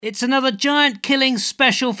It's another giant killing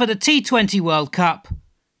special for the T20 World Cup.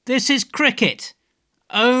 This is cricket,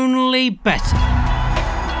 only better.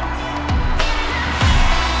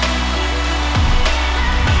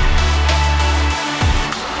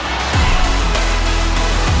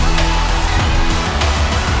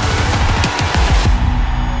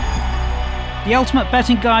 The ultimate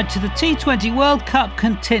betting guide to the T20 World Cup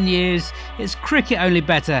continues. It's Cricket Only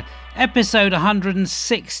Better, episode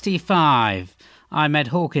 165. I'm Ed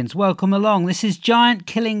Hawkins. Welcome along. This is Giant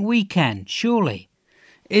Killing Weekend, surely.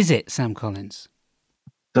 Is it, Sam Collins?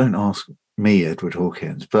 Don't ask me, Edward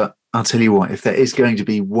Hawkins, but I'll tell you what, if there is going to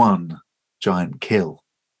be one giant kill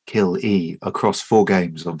E, across 4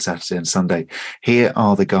 games on Saturday and Sunday, here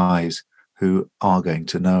are the guys who are going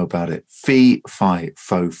to know about it. Fee, fi,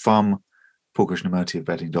 fo, fum. Paul Krishnamurti of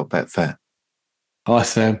betting.betfair. Hi,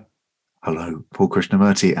 Sam. Hello, Paul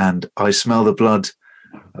Krishnamurti, and I smell the blood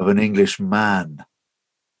of an English man.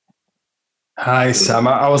 Hi, Sam.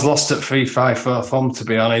 I was lost at 3-5-4 to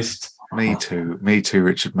be honest. Me too,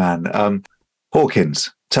 Richard Mann.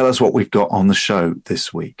 Hawkins, tell us what we've got on the show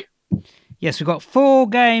this week. Yes, we've got 4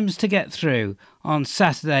 games to get through on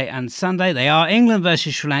Saturday and Sunday. They are England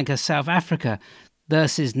versus Sri Lanka, South Africa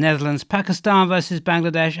versus Netherlands, Pakistan versus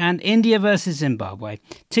Bangladesh, and India versus Zimbabwe.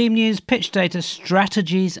 Team news, pitch data,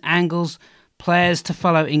 strategies, angles, players to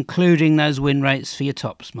follow, including those win rates for your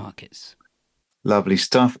tops markets. Lovely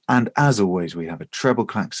stuff. And as always, we have a treble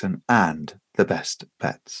klaxon and the best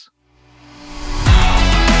bets.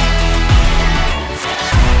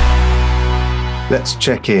 Let's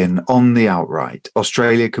check in on the outright.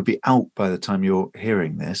 Australia could be out by the time you're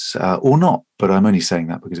hearing this, or not, but I'm only saying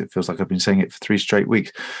that because it feels like I've been saying it for 3 straight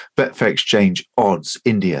weeks. Betfair Exchange odds,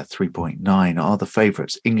 India 3.9 are the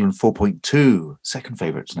favourites. England 4.2, second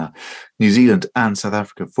favourites now. New Zealand and South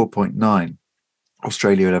Africa 4.9.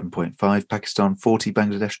 Australia 11.5, Pakistan 40,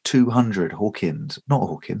 Bangladesh 200. Paul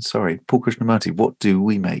Krishnamurti, what do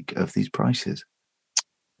we make of these prices?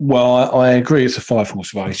 Well, I agree. It's a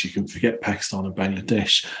 5-horse race. You can forget Pakistan and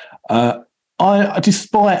Bangladesh. I,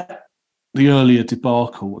 despite the earlier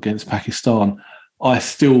debacle against Pakistan, I'm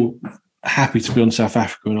still happy to be on South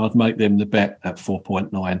Africa, and I'd make them the bet at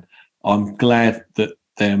 4.9. I'm glad that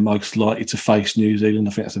they're most likely to face New Zealand.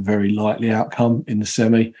 I think that's a very likely outcome in the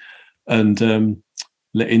semi, and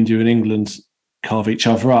let India and England carve each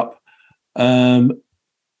other up.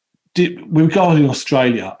 Regarding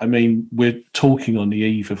Australia, I mean, we're talking on the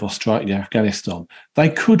eve of Australia-Afghanistan. They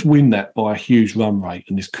could win that by a huge run rate,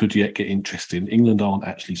 and this could yet get interesting. England aren't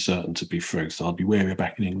actually certain to be through, so I'd be wary of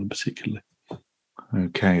backing England particularly.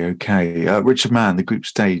 Okay. Richard Mann, the group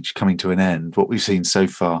stage coming to an end. What we've seen so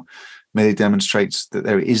far merely demonstrates that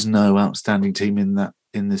there is no outstanding team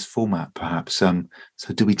in this format, perhaps. So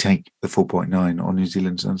do we take the 4.9 on New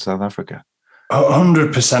Zealand and South Africa?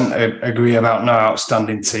 100% agree about no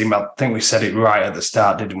outstanding team. I think we said it right at the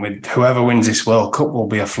start, didn't we? Whoever wins this World Cup will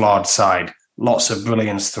be a flawed side. Lots of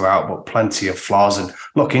brilliance throughout, but plenty of flaws. And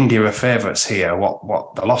look, India are favourites here.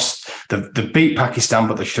 What they lost? They beat Pakistan,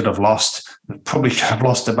 but they should have lost. They probably should have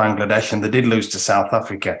lost to Bangladesh, and they did lose to South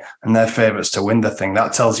Africa. And they're favourites to win the thing.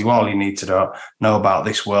 That tells you all you need to know about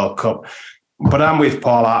this World Cup. But I'm with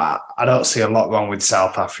Paul. I don't see a lot wrong with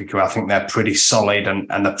South Africa. I think they're pretty solid, and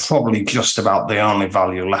they're probably just about the only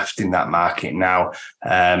value left in that market now.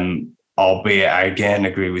 Albeit, I again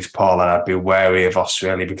agree with Paul, and I'd be wary of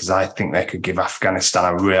Australia because I think they could give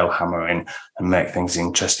Afghanistan a real hammering and make things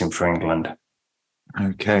interesting for England.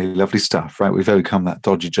 Okay, lovely stuff. Right, we've overcome that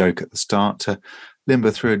dodgy joke at the start to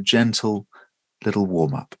limber through a gentle little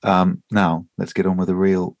warm-up. Now, let's get on with the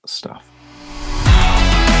real stuff.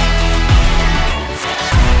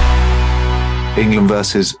 England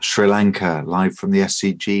versus Sri Lanka, live from the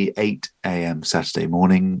SCG, 8 a.m. Saturday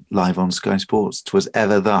morning, live on Sky Sports. 'Twas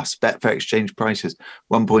ever thus. Betfair Exchange prices,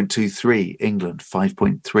 1.23 England,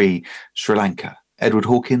 5.3 Sri Lanka. Edward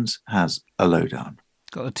Hawkins has a lowdown.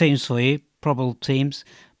 Got the teams for you, probable teams.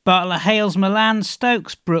 Butler, Hales, Milan,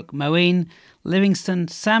 Stokes, Brook, Moeen, Livingston,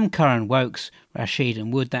 Sam Curran, Wokes, Rashid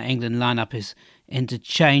and Wood. That England lineup is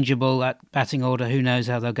interchangeable at batting order. Who knows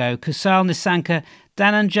how they'll go. Kusal, Nissanka,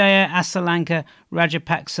 Dhananjaya, Asalanka,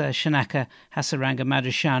 Rajapaksa, Shanaka, Hasaranga,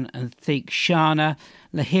 Madhushan and Theekshana.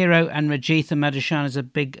 Lahiro and Rajitha. Madhushan is a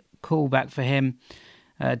big callback for him.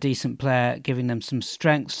 A decent player, giving them some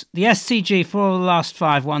strengths. The SCG for all the last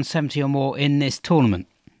 5, 170 or more in this tournament.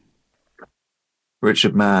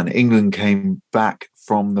 Richard Mann, England came back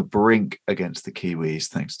from the brink against the Kiwis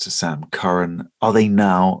thanks to Sam Curran. Are they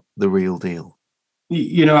now the real deal?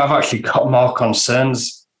 You know, I've actually got more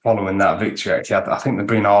concerns following that victory. Actually, I think they've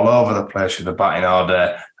been all over the place with the batting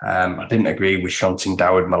order. I didn't agree with shunting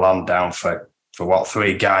Dawid Malan down for for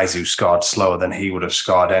 3 guys who scored slower than he would have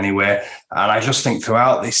scored anyway. And I just think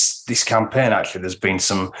throughout this campaign, actually, there's been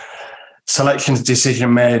some selections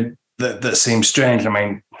decision made that seem strange. I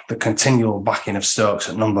mean, the continual backing of Stokes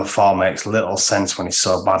at number 4 makes little sense when he's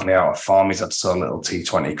so badly out of form. He's had so little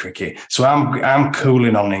T20 cricket. So I'm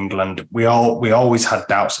cooling on England. We always had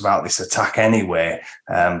doubts about this attack anyway,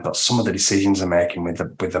 but some of the decisions they're making with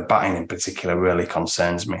the batting in particular really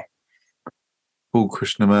concerns me. Paul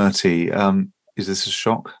Krishnamurti, is this a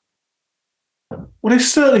shock? Well,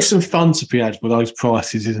 there's certainly some fun to be had with those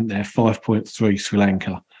prices, isn't there? 5.3 Sri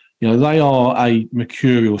Lanka. They are a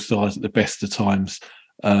mercurial side at the best of times.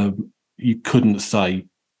 You couldn't say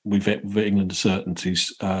with England's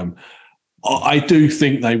certainties. I do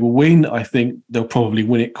think they will win. I think they'll probably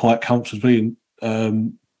win it quite comfortably.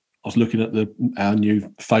 And I was looking at our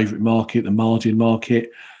new favourite market, the margin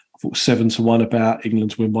market. I thought 7-1 about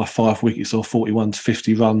England to win by 5 wickets or 41 to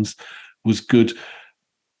 50 runs was good.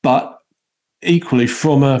 But equally,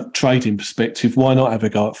 from a trading perspective, why not have a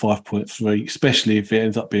go at 5.3, especially if it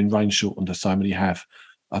ends up being rain shortened as so many have?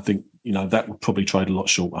 I think, that would probably trade a lot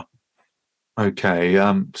shorter. Okay,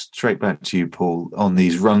 straight back to you, Paul, on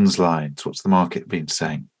these runs lines. What's the market been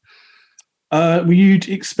saying? You'd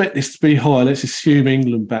expect this to be high. Let's assume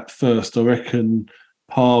England bat first. I reckon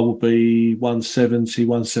par will be 170,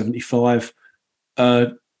 175.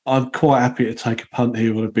 I'm quite happy to take a punt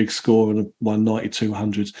here on a big score and a 190,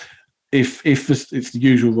 200. If it's the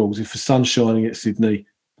usual rules, if the sun's shining at Sydney,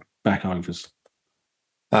 back overs.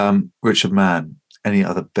 Richard Mann, any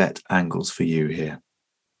other bet angles for you here?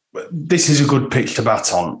 This is a good pitch to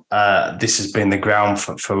bat on. This has been the ground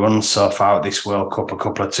for runs so far at this World Cup, a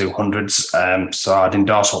couple of 200s. So I'd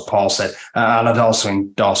endorse what Paul said. And I'd also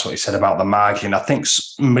endorse what he said about the margin. I think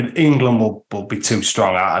England will be too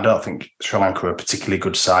strong. I don't think Sri Lanka are a particularly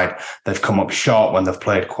good side. They've come up short when they've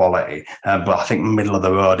played quality. But I think middle of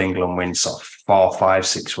the road, England wins sort of 4, 5,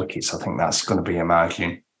 6 wickets. I think that's going to be a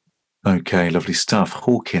margin. Okay, lovely stuff.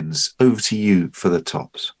 Hawkins, over to you for the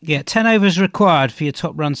tops. Yeah, 10 overs required for your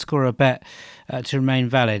top run scorer bet to remain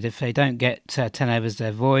valid. If they don't get 10 overs,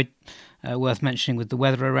 they're void. Worth mentioning with the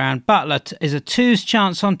weather around. Buttler is a 2's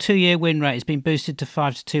chance on 2-year win rate. It's been boosted to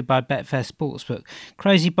 5-2 by Betfair Sportsbook.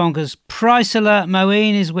 Crazy bonkers price alert.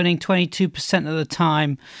 Moeen is winning 22% of the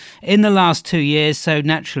time in the last 2 years, so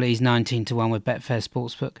naturally he's 19-1 with Betfair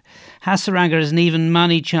Sportsbook. Hasaranga has an even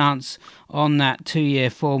money chance on that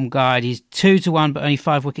 2-year form guide. He's 2-1, but only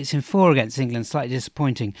 5 wickets in 4 against England, slightly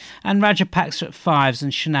disappointing. And Rajapaksa at 5s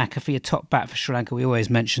and Shanaka for your top bat for Sri Lanka. We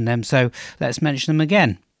always mention them, so let's mention them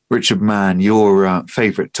again. Richard Mann, your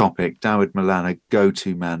favourite topic, Dawid Malan, a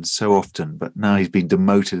go-to man so often, but now he's been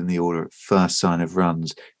demoted in the order at first sign of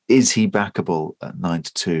runs. Is he backable at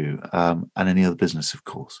 9-2? And any other business, of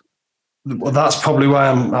course? Well, that's probably why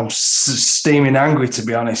I'm steaming angry, to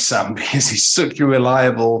be honest, Sam, because he's such a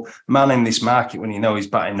reliable man in this market when you know he's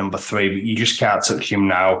batting number 3, but you just can't touch him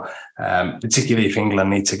now, particularly if England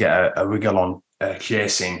need to get a wriggle on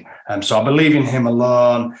chasing. So I believe in him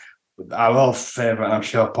alone. Our old favourite, and I'm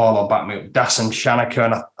sure Paul will back me up, Dasan Shanaka,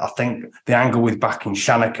 and I think the angle with backing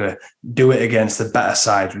Shanaka, do it against the better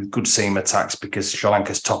side with good seam attacks, because Sri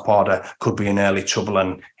Lanka's top order could be in early trouble,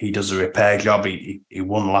 and he does a repair job. He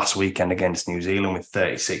won last weekend against New Zealand with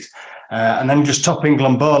 36. And then just top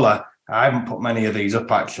England bowler, I haven't put many of these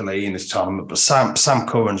up actually in this tournament, but Sam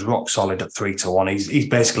Curran's rock solid at 3-1. He's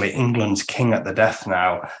basically England's king at the death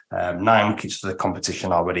now. 9 wickets for the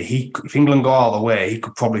competition already. If England go all the way, he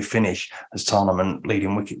could probably finish as tournament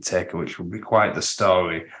leading wicket taker, which would be quite the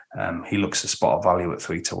story. He looks a spot of value at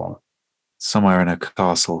 3-1. Somewhere in a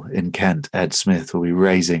castle in Kent, Ed Smith will be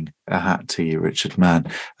raising a hat to you, Richard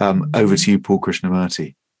Mann. Over to you, Paul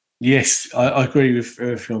Krishnamurti. Yes, I agree with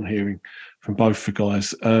everything I'm hearing from both the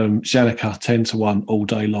guys. Shanaka 10-1 all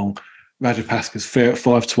day long. Rajapaksa's fair at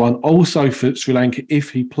 5-1. Also for Sri Lanka, if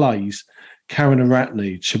he plays,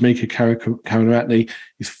 Karunaratne, Shamika Karunaratne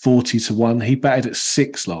is 40-1. He batted at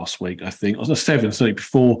 6 last week, I think. Or 7, sorry,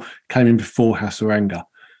 came in before Hasaranga.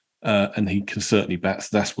 And he can certainly bat,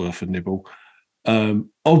 so that's worth a nibble.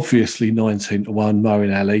 Obviously 19-1,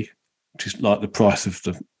 Moeen Ali, which is like the price of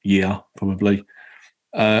the year, probably.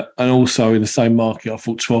 And also in the same market, I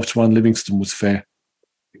thought 12-1 Livingston was fair.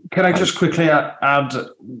 Can I just quickly add,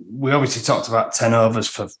 we obviously talked about 10 overs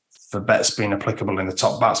for bets being applicable in the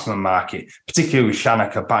top batsman market, particularly with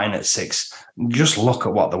Shanaka batting at 6. Just look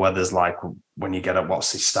at what the weather's like when you get at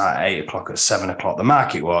start at 8 o'clock, at 7 o'clock. The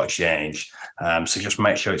market won't change. So just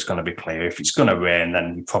make sure it's going to be clear. If it's going to rain,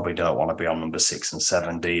 then you probably don't want to be on number 6 and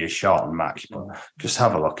 7, do you? Short and match. But just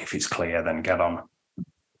have a look. If it's clear, then get on.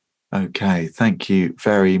 Okay, thank you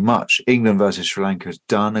very much. England versus Sri Lanka is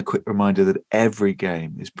done. A quick reminder that every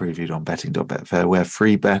game is previewed on betting.betfair, where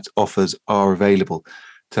free bet offers are available.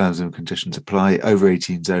 Terms and conditions apply. Over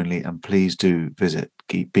 18s only, and please do visit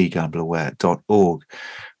begambleaware.org.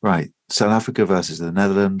 Right, South Africa versus the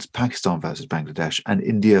Netherlands, Pakistan versus Bangladesh, and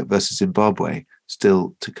India versus Zimbabwe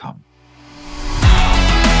still to come.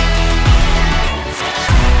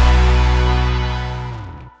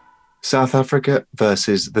 South Africa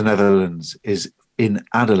versus the Netherlands is in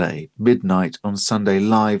Adelaide, midnight on Sunday,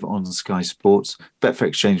 live on Sky Sports. Betfair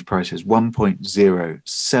exchange price is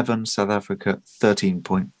 1.07 South Africa,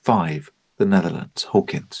 13.5 the Netherlands.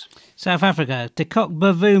 Hawkins. South Africa, de Kock,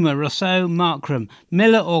 Bavuma, Rousseau, Markram,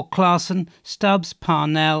 Miller or Klaassen, Stubbs,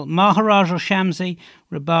 Parnell, Maharaj or Shamsi,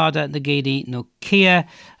 Rabada, Ngidi, Nokia.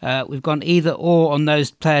 We've gone either or on those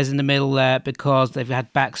players in the middle there because they've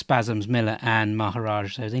had back spasms, Miller and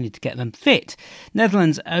Maharaj, so they need to get them fit.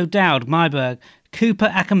 Netherlands, O'Dowd, Myburgh, Cooper,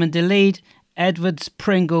 Ackerman, De Leed, Edwards,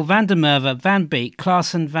 Pringle, Van der Merwe, Van Beek,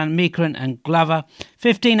 Klaassen, Van Meekeren and Glover.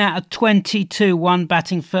 15 out of 22 won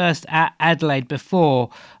batting first at Adelaide before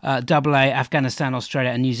AA, Afghanistan,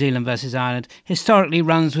 Australia and New Zealand versus Ireland. Historically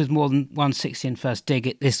runs with more than 160 in first dig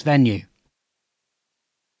at this venue.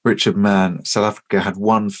 Richard Mann, South Africa had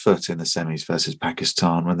 1 foot in the semis versus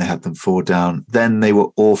Pakistan when they had them 4 down. Then they were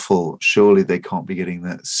awful. Surely they can't be getting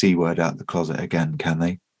the C word out the closet again, can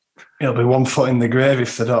they? It'll be 1 foot in the grave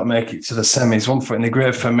if they don't make it to the semis. 1 foot in the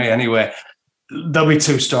grave for me anyway. They'll be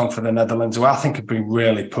too strong for the Netherlands, who I think have been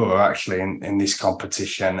really poor actually in this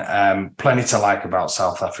competition. Plenty to like about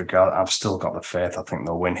South Africa. I've still got the faith. I think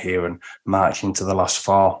they'll win here and march into the last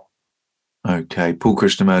 4. Okay, Paul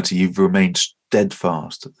Krishnamurti, you've remained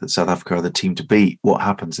steadfast that South Africa are the team to beat. What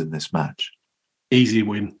happens in this match? Easy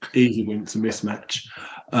win. It's a mismatch.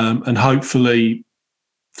 And hopefully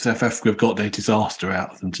South Africa have got their disaster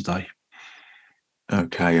out of them today.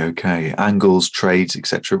 Okay. Angles, trades,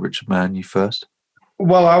 etc. Richard Mann, you first.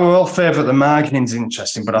 Well, I will favour the margining's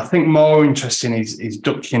interesting, but I think more interesting is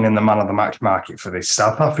ducking in the man of the match market for this.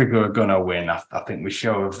 South Africa are going to win. I think we're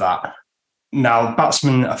sure of that. Now,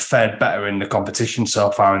 batsmen have fared better in the competition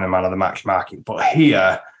so far in the man of the match market, but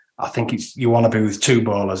here I think you want to be with 2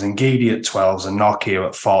 bowlers, Ngidi at 12s and Nokia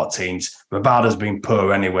at 14s. Rabada's been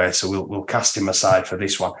poor anyway, so we'll cast him aside for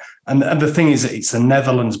this one. And the thing is that it's the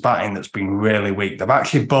Netherlands batting that's been really weak. They've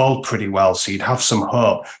actually bowled pretty well, so you'd have some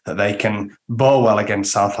hope that they can bowl well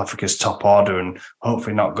against South Africa's top order and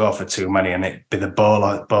hopefully not go for too many, and it be the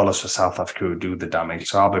bowlers for South Africa who do the damage.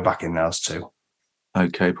 So I'll be back in those 2.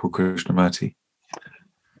 Okay, Paul Krishnamurti.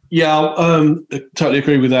 Yeah, I totally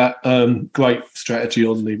agree with that. Great strategy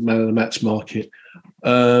on the man of the match market.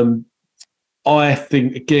 I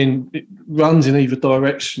think, again, it runs in either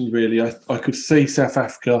direction, really. I could see South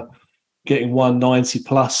Africa getting 190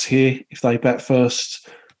 plus here if they bat first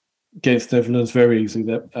against Netherlands very easily.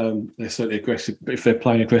 They're certainly aggressive, but if they're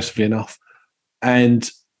playing aggressively enough. And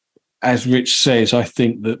as Rich says, I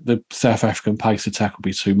think that the South African pace attack will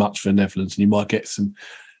be too much for the Netherlands, and you might get some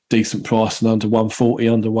decent price and under 140,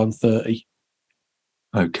 under 130.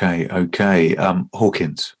 Okay.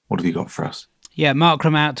 Hawkins, what have you got for us? Yeah,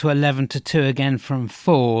 Markram out to 11-2 again from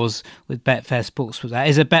 4s with Betfair Sports. That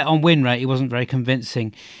is a bet on win rate. He wasn't very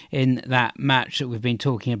convincing in that match that we've been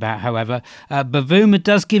talking about, however. Bavuma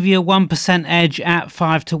does give you a 1% edge at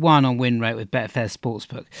 5-1 on win rate with Betfair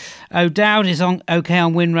Sportsbook. O'Dowd is okay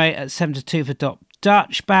on win rate at 7-2 for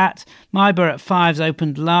Dutch bat. Myburgh at 5s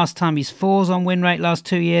opened last time. He's 4s on win rate last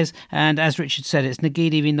 2 years. And as Richard said, it's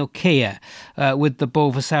Ngidi v Nokia with the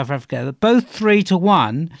ball for South Africa. They're both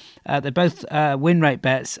 3-1. They're both win rate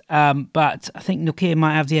bets. But I think Nokia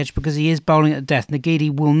might have the edge because he is bowling at the death.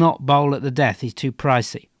 Ngidi will not bowl at the death. He's too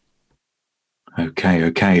pricey.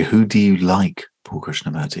 Okay. Who do you like, Paul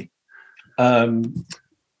Krishnamurti? In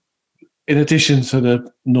addition to the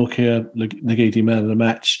Nokia Ngidi man of the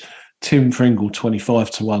match, Tim Pringle,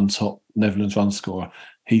 25-1 top Netherlands run scorer.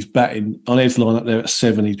 He's batting on Ed's line up there at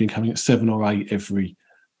 7. He's been coming at 7 or 8 every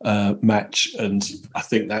match, and I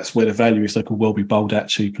think that's where the value is. They could well be bowled out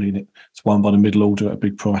cheaply, and it's won by the middle order at a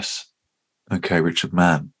big price. Okay, Richard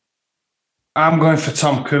Mann. I'm going for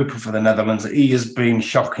Tom Cooper for the Netherlands. He has been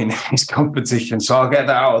shocking in this competition, so I'll get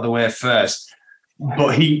that out of the way first.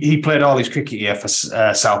 But he played all his cricket here for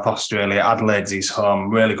South Australia. Adelaide's his home.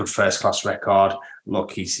 Really good first-class record.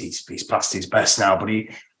 Look, he's past his best now, but he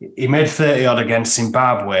made 30-odd against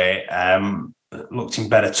Zimbabwe. Looked in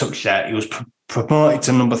better touch there. He was promoted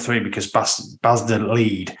to number 3 because Baz de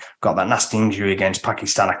Leed got that nasty injury against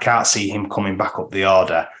Pakistan. I can't see him coming back up the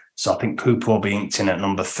order. So I think Cooper will be inked in at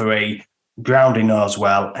number 3. Groundy knows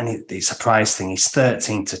well, and it's a price thing. He's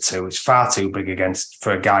 13-2. It's far too big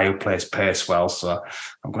for a guy who plays pace well. So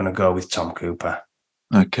I'm going to go with Tom Cooper.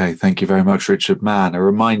 Okay, thank you very much, Richard Mann. A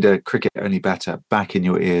reminder, Cricket Only Better back in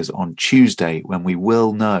your ears on Tuesday when we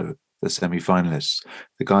will know the semi-finalists.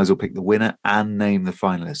 The guys will pick the winner and name the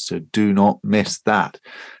finalists, so do not miss that.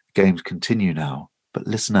 Games continue now, but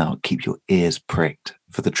listen out, keep your ears pricked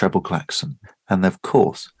for the treble klaxon. And of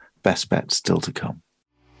course, best bet still to come.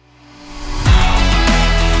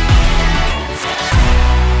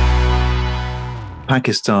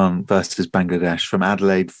 Pakistan versus Bangladesh from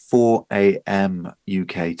Adelaide, 4 a.m.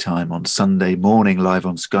 UK time on Sunday morning, live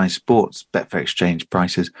on Sky Sports. Betfair Exchange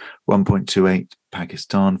prices 1.28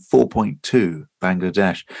 Pakistan, 4.2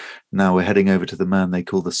 Bangladesh. Now we're heading over to the man they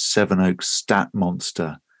call the Sevenoaks stat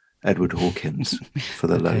monster, Edward Hawkins, for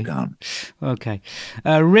the lowdown. Okay.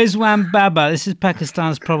 Rizwan Baba, this is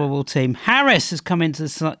Pakistan's probable team. Harris has come into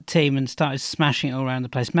the team and started smashing it all around the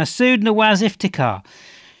place. Masood Nawaz Iftikhar,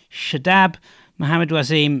 Shadab, Mohammad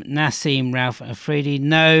Wasim, Naseem, Rauf Afridi.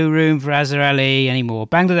 No room for Azhar Ali anymore.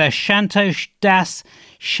 Bangladesh, Shantosh Das,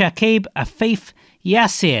 Shakib Afif,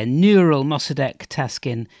 Yasir, Nurul, Mossadegh,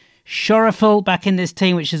 Taskin, Shoriful back in this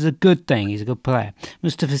team, which is a good thing. He's a good player.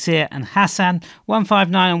 Mustafa Sir and Hassan,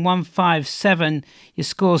 159 and 157. Your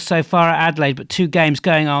scores so far at Adelaide, but 2 games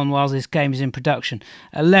going on while this game is in production.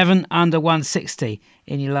 11 under 160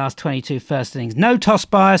 in your last 22 first innings. No toss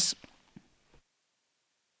bias.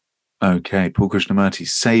 Okay, Paul Krishnamurti,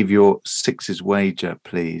 save your sixes wager,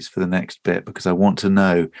 please, for the next bit, because I want to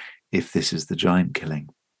know if this is the giant killing.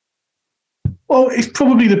 Well, it's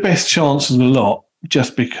probably the best chance of the lot,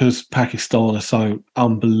 just because Pakistan are so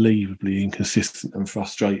unbelievably inconsistent and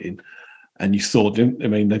frustrating. And you saw them, I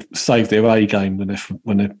mean, they've saved their A game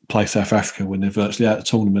when they play South Africa, when they're virtually out of the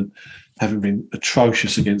tournament, having been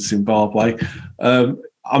atrocious against Zimbabwe.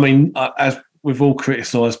 As we've all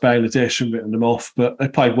criticised Bangladesh and written them off, but they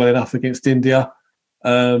played well enough against India.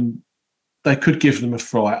 They could give them a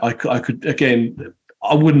fright. I could again.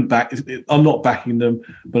 I wouldn't back. I'm not backing them,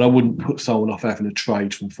 but I wouldn't put someone off having a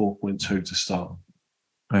trade from 4.2 to start.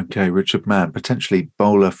 Okay, Richard Mann, potentially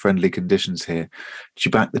bowler-friendly conditions here. Did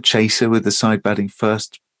you back the chaser with the side batting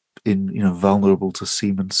first, vulnerable to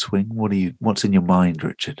seam and swing? What's in your mind,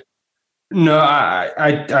 Richard? No,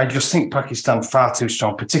 I just think Pakistan far too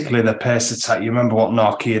strong, particularly the pace attack. You remember what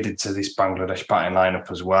Nortje did to this Bangladesh batting lineup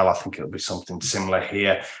as well. I think it'll be something similar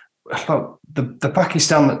here. Look, the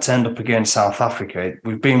Pakistan that turned up against South Africa,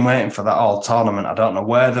 we've been waiting for that all tournament. I don't know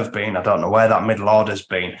where they've been. I don't know where that middle order's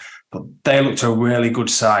been, but they looked a really good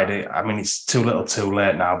side. I mean, it's too little too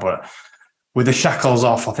late now, but with the shackles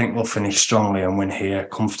off, I think we'll finish strongly and win here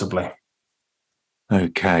comfortably.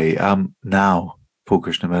 Okay, now, Paul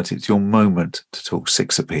Krishnamurti, it's your moment to talk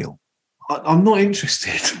six appeal. I'm not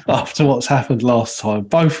interested after what's happened last time.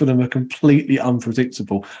 Both of them are completely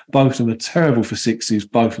unpredictable. Both of them are terrible for sixes.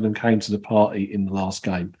 Both of them came to the party in the last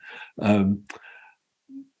game. But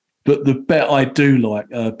the bet I do like,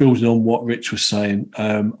 building on what Rich was saying,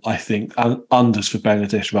 I think unders for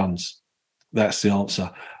Bangladesh runs. That's the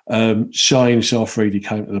answer. Shaheen Shafridi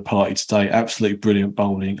came to the party today. Absolutely brilliant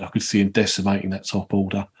bowling. I could see him decimating that top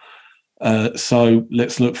order. So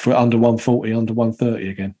let's look for under 140, under 130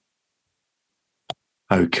 again.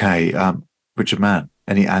 Okay, Richard Mann,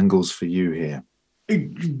 any angles for you here?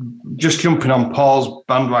 Just jumping on Paul's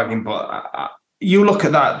bandwagon, but you look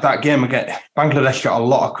at that game again. Bangladesh got a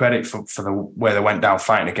lot of credit for the way they went down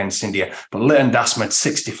fighting against India, but Litton Das made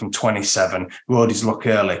 60 from 27, rode his luck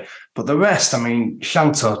early. But the rest, I mean,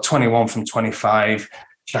 Shanto 21 from 25,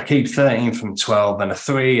 Shakib 13 from 12, then a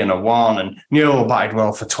 3 and a 1, and Newell batted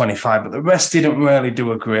well for 25, but the rest didn't really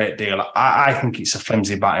do a great deal. I think it's a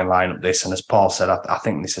flimsy batting lineup, this, and as Paul said, I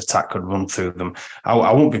think this attack could run through them.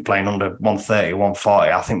 I won't be playing under 130,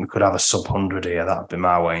 140. I think we could have a sub 100 here. That'd be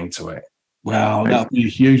my way into it. Wow, that'd be a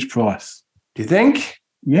huge price. Do you think?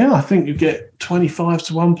 Yeah, I think you get 25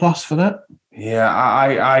 to 1+ for that. Yeah,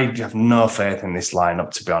 I have no faith in this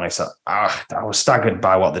lineup, to be honest. I was staggered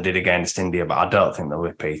by what they did against India, but I don't think they'll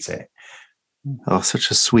repeat it. Oh,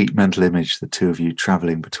 such a sweet mental image, the two of you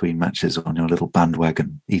travelling between matches on your little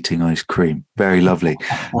bandwagon, eating ice cream. Very lovely.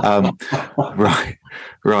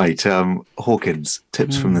 Right. Hawkins,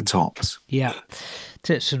 tips from the tops. Yeah.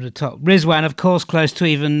 Tips from the top. Rizwan, of course, close to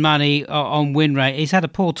even money on win rate. He's had a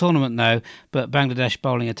poor tournament, though, but Bangladesh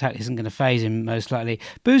bowling attack isn't going to faze him, most likely.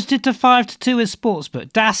 Boosted to 5-2 with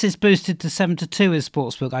Sportsbook. Das is boosted to 7-2 with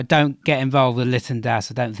Sportsbook. I don't get involved with Litton Das.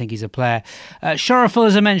 I don't think he's a player. Shoriful,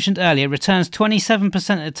 as I mentioned earlier, returns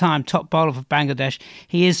 27% of the time, top bowler for Bangladesh.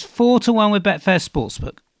 He is 4-1 with Betfair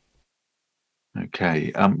Sportsbook.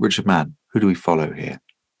 Okay. Richard Mann, who do we follow here?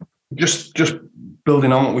 Just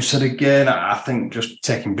building on what we said again, I think just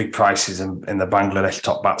taking big prices in the Bangladesh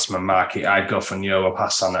top batsman market, I'd go for Nurul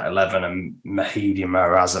Hassan at 11 and Mahidi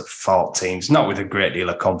Miraz at 14. Not with a great deal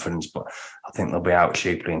of confidence, but I think they'll be out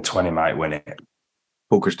cheaply and 20 might win it.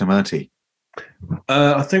 Paul Krishnamurti.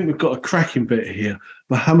 I think we've got a cracking bit here.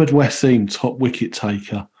 Mohammad Wasim, top wicket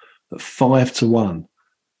taker at 5-1.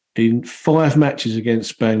 In 5 matches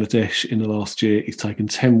against Bangladesh in the last year, he's taken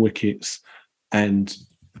 10 wickets and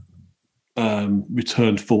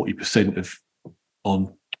returned 40%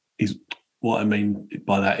 on his. What I mean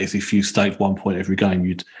by that is if you staked 1 point every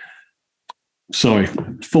game,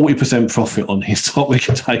 40% profit on his top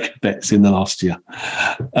wicket taker bets in the last year.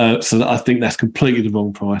 So I think that's completely the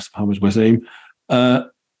wrong price, Mohammad Wasim.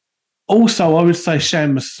 Also, I would say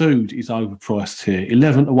Shan Masood is overpriced here.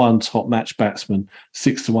 11-1 top match batsman,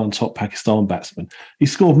 6-1 top Pakistan batsman. He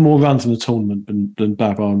scored more runs in the tournament than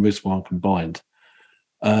Babar and Rizwan combined.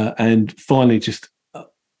 And finally, just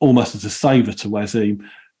almost as a saver to Wasim,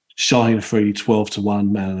 Shaheen Afridi,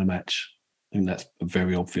 12-1 man of the match. I think that's a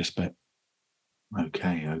very obvious bet.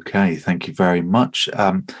 Okay. Thank you very much.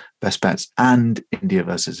 Best bets and India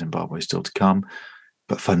versus Zimbabwe still to come.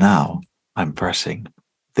 But for now, I'm pressing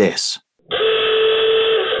this.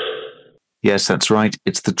 Yes, that's right.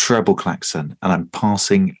 It's the treble klaxon, and I'm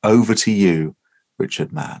passing over to you,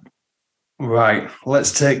 Richard Mann. Right,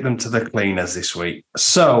 let's take them to the cleaners this week.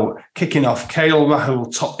 So, kicking off, KL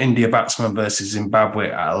Rahul, top India batsman versus Zimbabwe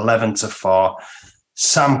at 11-4.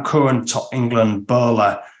 Sam Curran, top England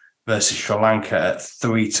bowler versus Sri Lanka at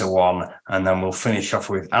 3-1. And then we'll finish off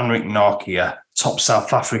with Anrich Nortje, top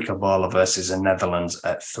South Africa bowler versus the Netherlands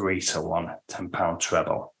at 3-1, £10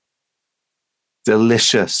 treble.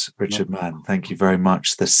 Delicious, Richard Mann. Thank you very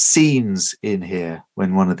much. The scenes in here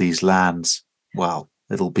when one of these lands, well,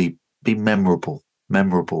 it'll be memorable.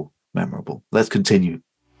 Let's continue.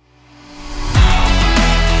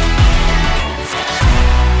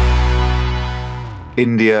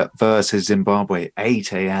 India versus Zimbabwe,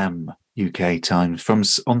 8 a.m. UK time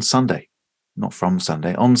on Sunday. Not from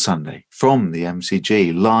Sunday, on Sunday, from the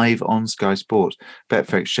MCG, live on Sky Sports.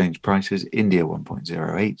 Betfair exchange prices, India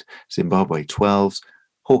 1.08, Zimbabwe 12s,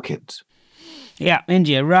 Hawkins. Yeah,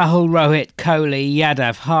 India, Rahul, Rohit, Kohli,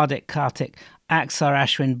 Yadav, Hardik, Karthik, Aksar,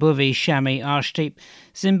 Ashwin, Bhuvi, Shami, Arshdeep.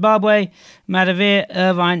 Zimbabwe, Madhavir,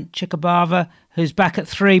 Irvine, Chikabava, who's back at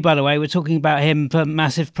 3, by the way. We're talking about him for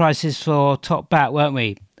massive prices for top bat, weren't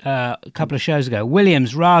we, a couple of shows ago.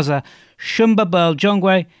 Williams, Raza, Shumba, Burl,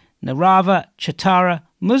 Jongwe, Narava, Chatara,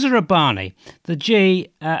 Muzarabani. The G,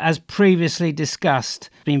 as previously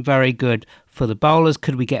discussed, has been very good for the bowlers.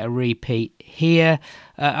 Could we get a repeat here?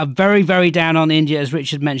 I'm very, very down on India, as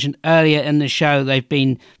Richard mentioned earlier in the show. They've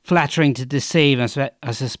been flattering to deceive,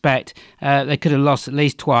 I suspect. They could have lost at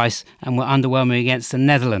least twice and were underwhelming against the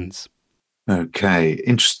Netherlands. Okay,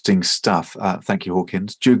 interesting stuff. Thank you,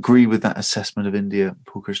 Hawkins. Do you agree with that assessment of India,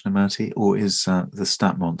 Paul Krishnamurti, or is the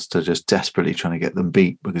stat monster just desperately trying to get them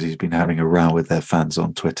beat because he's been having a row with their fans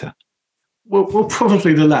on Twitter? Well,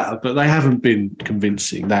 probably the latter, but they haven't been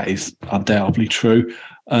convincing. That is undoubtedly true.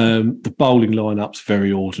 The bowling lineup's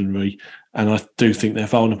very ordinary, and I do think they're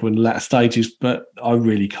vulnerable in the latter stages, but I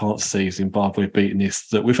really can't see Zimbabwe beating this.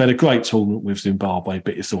 That we've had a great tournament with Zimbabwe,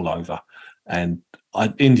 but it's all over. And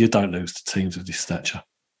India don't lose to teams of this stature.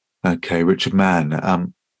 Okay, Richard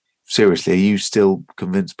Mann, seriously, are you still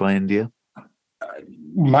convinced by India?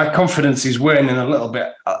 My confidence is waning a little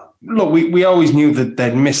bit. Look, we always knew that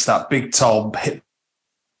they'd missed that big tall hit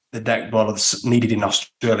the deck ball needed in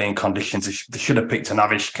Australian conditions. They should have picked an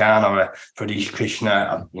Avish Khan or a Pradesh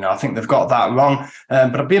Krishna. I think they've got that wrong.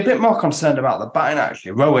 But I'd be a bit more concerned about the batting,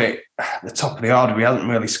 actually. Rohit, the top of the order, we haven't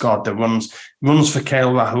really scored the runs. Runs for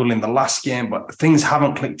KL Rahul in the last game, but things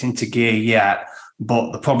haven't clicked into gear yet.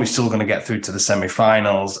 But they're probably still going to get through to the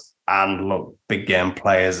semi-finals. And look, big game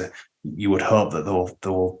players, you would hope that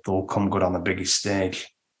they'll come good on the biggest stage.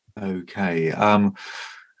 Okay.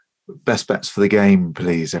 Best bets for the game,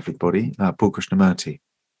 please, everybody. Paul Krishnamurti.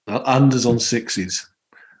 Unders on 6s.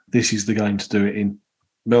 This is the game to do it in.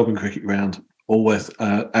 Melbourne Cricket Ground. Always,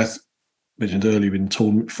 as mentioned earlier in the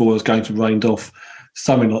tournament before, I was going to rained off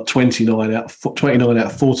something like 29 out of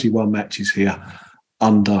 41 matches here,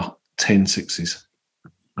 under 10 6s.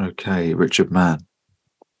 Okay, Richard Mann.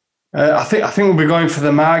 I think we'll be going for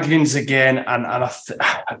the margins again, and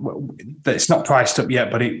it's not priced up yet,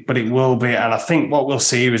 but it will be. And I think what we'll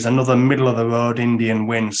see is another middle of the road Indian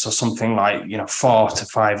win, so something like 4 to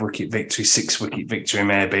 5 wicket victory, 6 wicket victory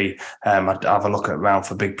maybe. I'd have a look around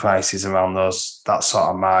for big prices around that sort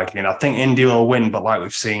of margin. I think India will win, but like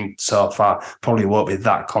we've seen so far, probably won't be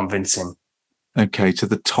that convincing. Okay, to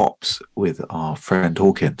the tops with our friend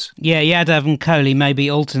Hawkins. Yeah, Yadav and Kohli may be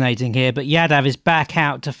alternating here, but Yadav is back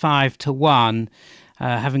out to 5-1,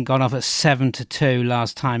 having gone off at 7-2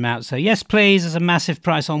 last time out. So yes, please, there's a massive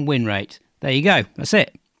price on win rate. There you go. That's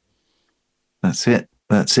it. That's it.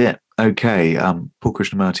 Okay, Paul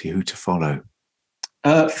Krishnamurti, who to follow?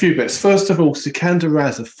 A few bits. First of all, Sikander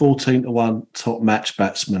Raza, 14-1 top match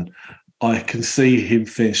batsman. I can see him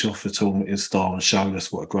finish off the tournament in style and showing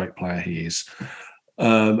us what a great player he is.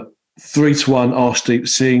 3-1 Arshdeep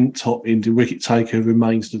Singh, top Indian wicket taker,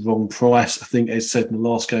 remains the wrong price. I think Ed said in the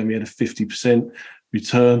last game he had a 50%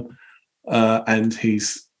 return, and he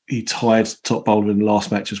tied top bowler in the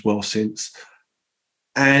last match as well since.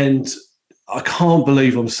 And I can't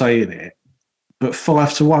believe I'm saying it, but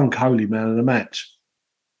 5-1 Kohli man of the match.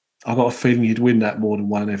 I've got a feeling he'd win that more than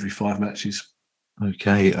one every 5 matches.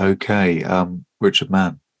 Okay. Richard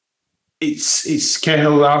Mann. It's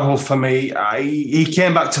KL Rahul for me. He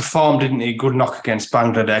came back to form, didn't he? Good knock against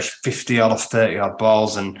Bangladesh, 50 odd off 30 odd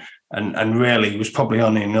balls, and really he was probably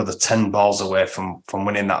only another 10 balls away from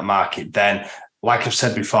winning that market then. Like I've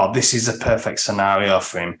said before, this is a perfect scenario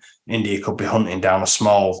for him. India could be hunting down a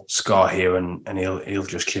small score here, and he'll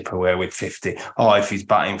just chip away with 50. Or if he's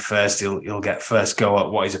batting first, he'll get first go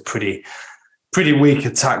at what is a pretty weak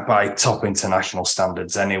attack by top international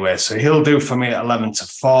standards anyway. So he'll do for me at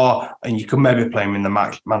 11-4, and you could maybe play him in the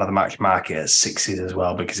man of the match market at 6s as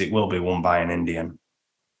well, because it will be won by an Indian.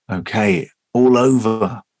 Okay, all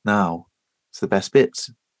over now. It's the best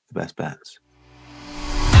bits, the best bets.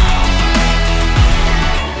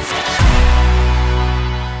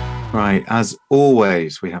 Right, as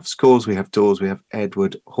always, we have scores, we have doors, we have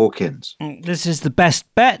Edward Hawkins. This is the best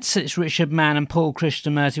bets. It's Richard Mann and Paul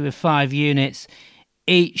Krishnamurti with 5 units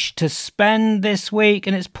each to spend this week,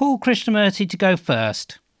 and it's Paul Krishnamurti to go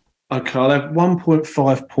first. Okay, I'll have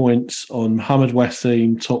 1.5 points on Mohammad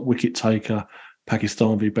Waseem, top wicket taker,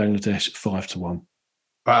 Pakistan v Bangladesh at 5-1.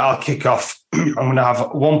 Right, I'll kick off. I'm going to have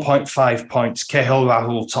 1.5 points, KL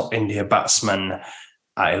Rahul, top India batsman, at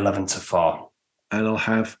 11-4. And I'll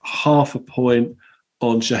have 0.5 point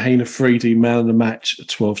on Shaheen Afridi, man of the match, at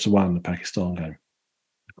 12-1, the Pakistan game.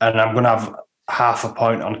 And I'm going to have 0.5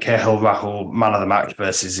 point on KL Rahul, man of the match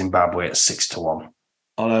versus Zimbabwe at 6-1.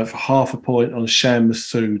 I'll have 0.5 point on Sham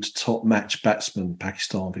Masood, top match batsman,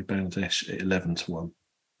 Pakistan v Bangladesh at 11-1.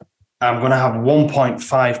 I'm going to have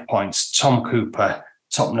 1.5 points, Tom Cooper,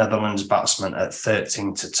 top Netherlands batsman at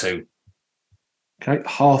 13-2. Okay,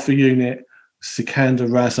 0.5 unit, Sikander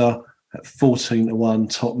Raza at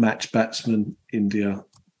 14-1, top match batsman, India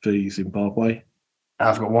v Zimbabwe.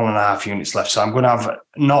 I've got 1.5 units left, so I'm going to have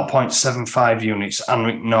 0.75 units,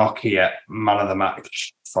 Anrik Nortje, man of the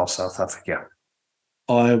match for South Africa.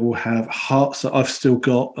 I will have so I've still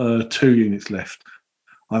got 2 units left.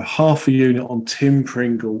 I have 0.5 unit on Tim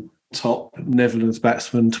Pringle, top Netherlands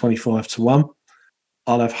batsman, 25-1.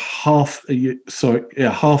 I'll have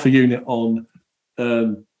 0.5 unit on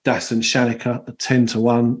Dasan Shanika, a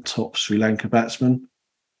 10-1 top Sri Lanka batsman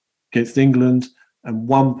against England, and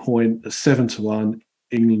 1 point at 7-1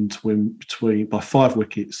 England to win by 5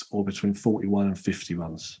 wickets or between 41 and 50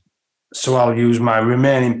 runs. So I'll use my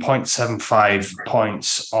remaining 0.75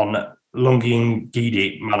 points on Lungi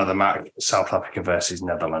Ngidi, man of the match, South Africa versus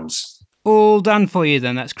Netherlands. All done for you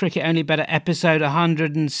then. That's Cricket Only Better episode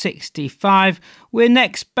 165. We're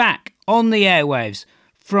next back on the airwaves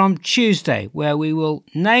from Tuesday, where we will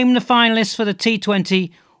name the finalists for the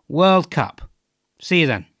T20 World Cup. See you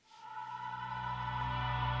then.